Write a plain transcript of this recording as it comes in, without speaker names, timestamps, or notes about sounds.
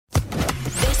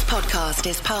podcast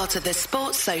is part of the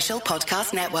Sports Social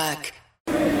Podcast Network.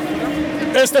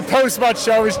 It's the post-match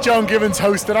show. It's John Gibbons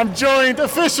hosting. I'm joined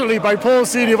officially by Paul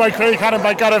Senior, by Craig Hannon,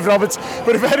 by Gareth Roberts.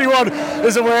 But if anyone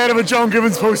is aware of a John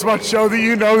Gibbons post-match show, that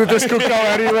you know that this could go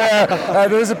anywhere.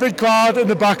 There's a big crowd in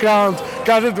the background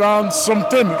gathered around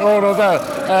something or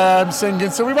other singing.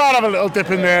 So we might have a little dip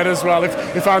in there as well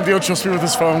if Andy will trust me with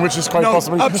his phone, which is quite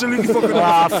possible. Absolutely fucking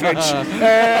Fridge.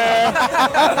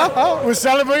 We're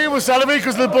celebrating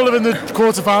because Liverpool are in the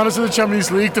quarter-finals of the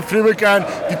Champions League. They're through again.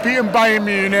 They've beaten Bayern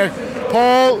Munich.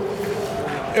 Paul,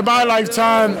 in my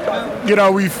lifetime, you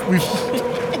know, we've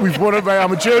won it by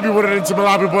Madrid, we won it into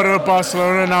Milan, we won it at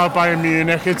Barcelona, and now at Bayern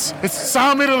Munich. It's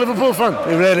Sam made a Liverpool fan.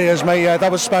 It really is, mate. Yeah,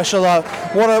 that was special.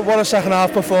 What a second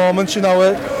half performance. You know,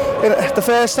 in the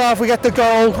first half we get the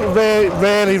goal,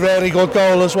 really good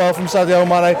goal as well from Sadio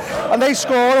Mane, and they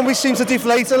score and we seem to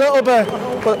deflate a little bit.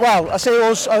 But well, I say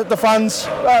us, the fans,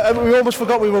 we almost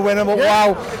forgot we were winning. But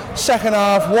wow, second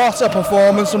half, what a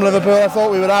performance from Liverpool! I thought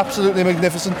we were absolutely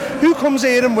magnificent. Who comes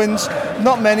here and wins?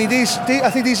 Not many. I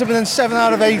think these have been in 7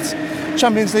 out of 8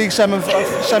 Champions League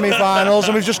semi-finals,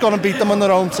 and we've just gone and beat them on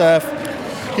their own turf.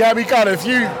 Yeah, we got it. If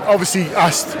you obviously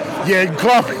asked Jürgen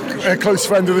Klopp, a close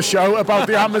friend of the show, about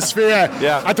the atmosphere,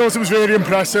 Yeah. I thought it was really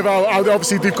impressive how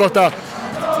obviously they've got that.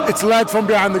 It's led from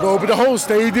behind the goal, but the whole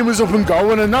stadium was up and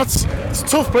going, and it's a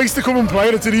tough place to come and play.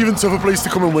 It's an even tougher place to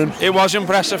come and win. It was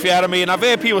impressive, yeah. I mean, I've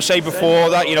heard people say before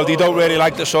that, you know, they don't really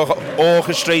like the sort of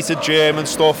orchestrated German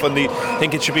stuff, and they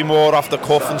think it should be more off the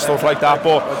cuff and stuff like that.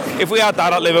 But if we had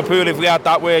that at Liverpool, if we had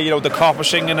that where, you know, the Kop are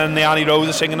singing and the Annie Rose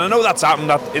are singing, I know that's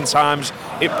happened in times,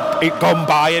 it gone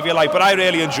by, if you like, but I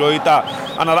really enjoyed that.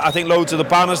 And I think loads of the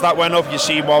banners that went up, you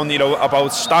see one, you know,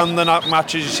 about standing at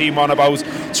matches, you see one about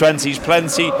 20's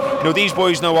plenty. You know, these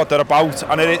boys know what they're about,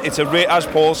 and it's as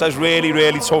Paul says,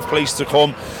 really tough place to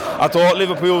come. I thought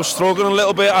Liverpool was struggling a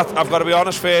little bit, I've got to be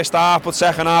honest, first half, but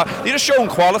second half, they're just showing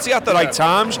quality at the right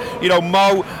times. You know,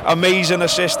 Mo, amazing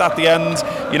assist at the end.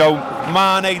 You know,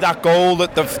 Mane, that goal, the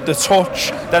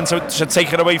touch, then to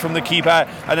take it away from the keeper,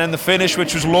 and then the finish,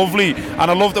 which was lovely. And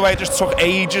I love the way it just took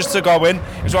ages to go in.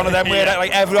 It was one of them where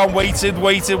like everyone waited,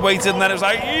 and then it was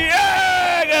like,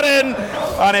 yeah, get in.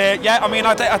 And yeah, I mean,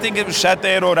 I think it was said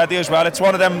there already as well. It's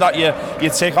one of them that you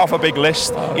tick off a big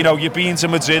list. You know, you've been to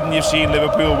Madrid and you've seen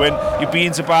Liverpool win. You've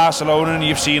been to Barcelona and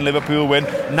you've seen Liverpool win.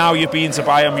 Now you've been to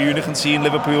Bayern Munich and seen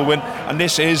Liverpool win. And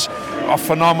this is a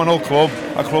phenomenal club,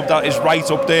 a club that is right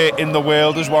up there in the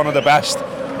world as one of the best.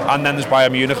 And then there's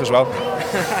Bayern Munich as well.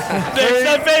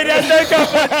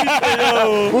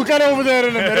 We'll get over there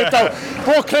in a minute though.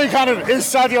 But Craig Hannon, is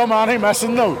Sadio Mane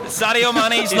messing though? Sadio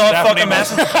Mane's not fucking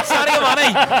messing.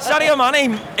 Sadio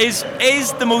Mane is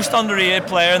the most underrated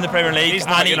player in the Premier League. He's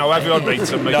not, you know, everyone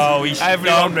rates him. Mate. No,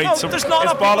 everyone rates him. There's not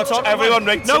it's bollocks. Everyone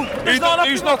rates him. Who's not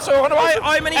talking about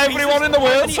him? Everyone in the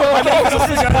world talking about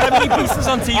him. How many pieces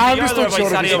on TV are there about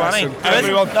Sadio Mane?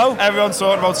 Everyone's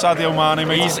talking about Sadio Mane.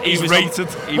 Mate. He's rated.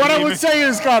 What I would say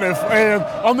is, Gareth,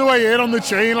 on the way in on the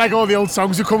train, like all the old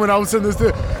songs are coming out, and there's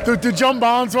the John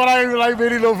Barnes. What I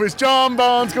really love is John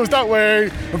Barnes goes that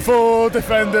way, and 4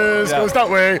 defenders goes that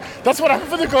way. That's what happened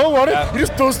for the goal, wasn't it? He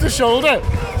just does the shoulder.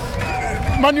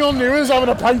 Manuel Neuer's having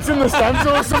a pint in the stands,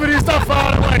 or somebody's that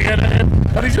far away,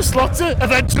 and he just slots it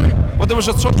eventually. But there was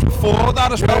a touch before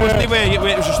that as well, wasn't there, where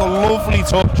it was just a lovely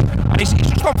touch. And he's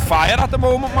just on fire at the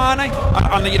moment, Mane.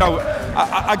 And you know,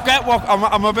 I get what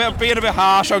I'm being a bit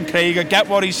harsh on Craig. I get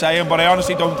what he's saying, but I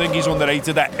honestly don't think he's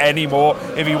underrated anymore.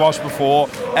 If he was before,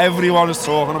 everyone is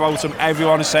talking about him.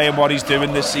 Everyone is saying what he's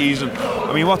doing this season.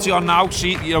 I mean, what's he on now?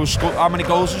 See, you know, how many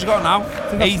goals has he got now?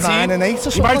 18. 9 and 8 or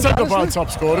something. He might end up on top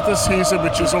scorer this season,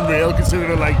 which is unreal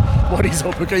considering like what he's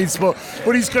up against. But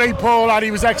he's great, Paul, and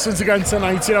he was excellent again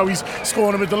tonight. You know, he's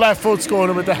scoring him with the left foot,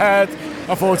 scoring him with the head.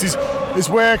 I thought his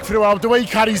work throughout, the way he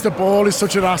carries the ball is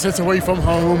such an asset away from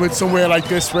home. It's somewhere like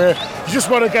this where you just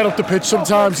want to get up the pitch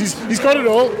sometimes. He's got it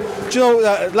all. Do you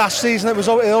know, last season it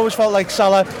always felt like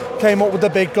Salah came up with the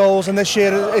big goals, and this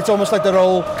year it's almost like the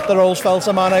roles fell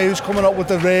to Mane, who's coming up with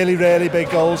the really big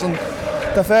goals. And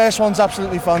the first one's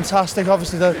absolutely fantastic.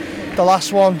 Obviously the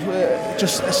last one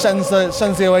just sends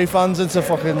the away fans into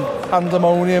fucking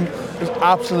pandemonium. It was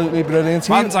absolutely brilliant.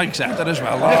 Fans accepted as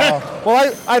well.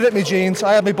 Well, I ripped my jeans.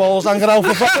 I had my balls hanging out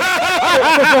for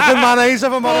fucking mayonnaise,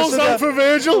 if I'm honest. Balls out for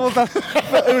Virgil.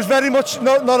 It was very much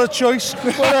not a choice.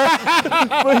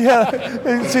 But yeah,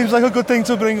 it seems like a good thing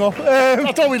to bring up.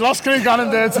 I thought we lost Craig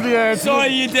Hannon there to the end. Sorry,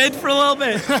 you did for a little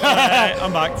bit.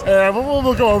 I'm back.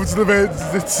 We'll go over to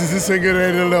the singer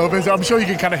in a little bit. I'm sure you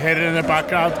can kind of hear it in the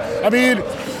background. I mean,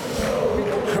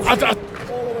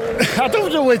 I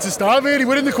don't know where to start really.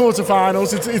 We're in the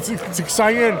quarterfinals. It's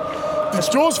exciting. It's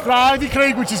just Friday,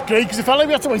 Craig, which is great because it felt like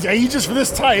we had to wait ages for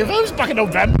this tie. It was back in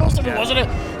November or something, wasn't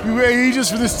it? We waited ages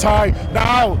for this tie.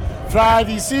 Now,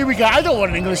 Friday, see, I don't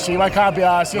want an English team, I can't be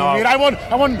arsed, you know what I mean?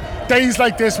 I want days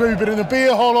like this where we've been in the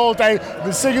beer hall all day, we've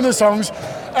been singing the songs.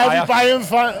 Every Bayern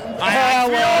fan.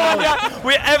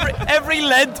 Every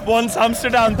lid wants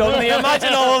Amsterdam, don't they?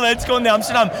 Imagine all the lids going to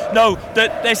Amsterdam. No,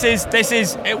 this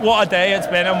is what a day it's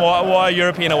been, and what a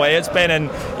European away it's been. And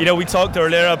you know, we talked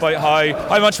earlier about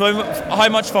how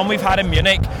much fun we've had in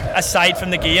Munich, aside from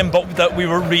the game, but that we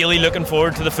were really looking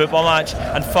forward to the football match.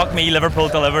 And fuck me, Liverpool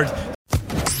delivered.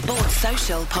 Sports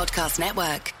Social Podcast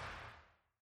Network.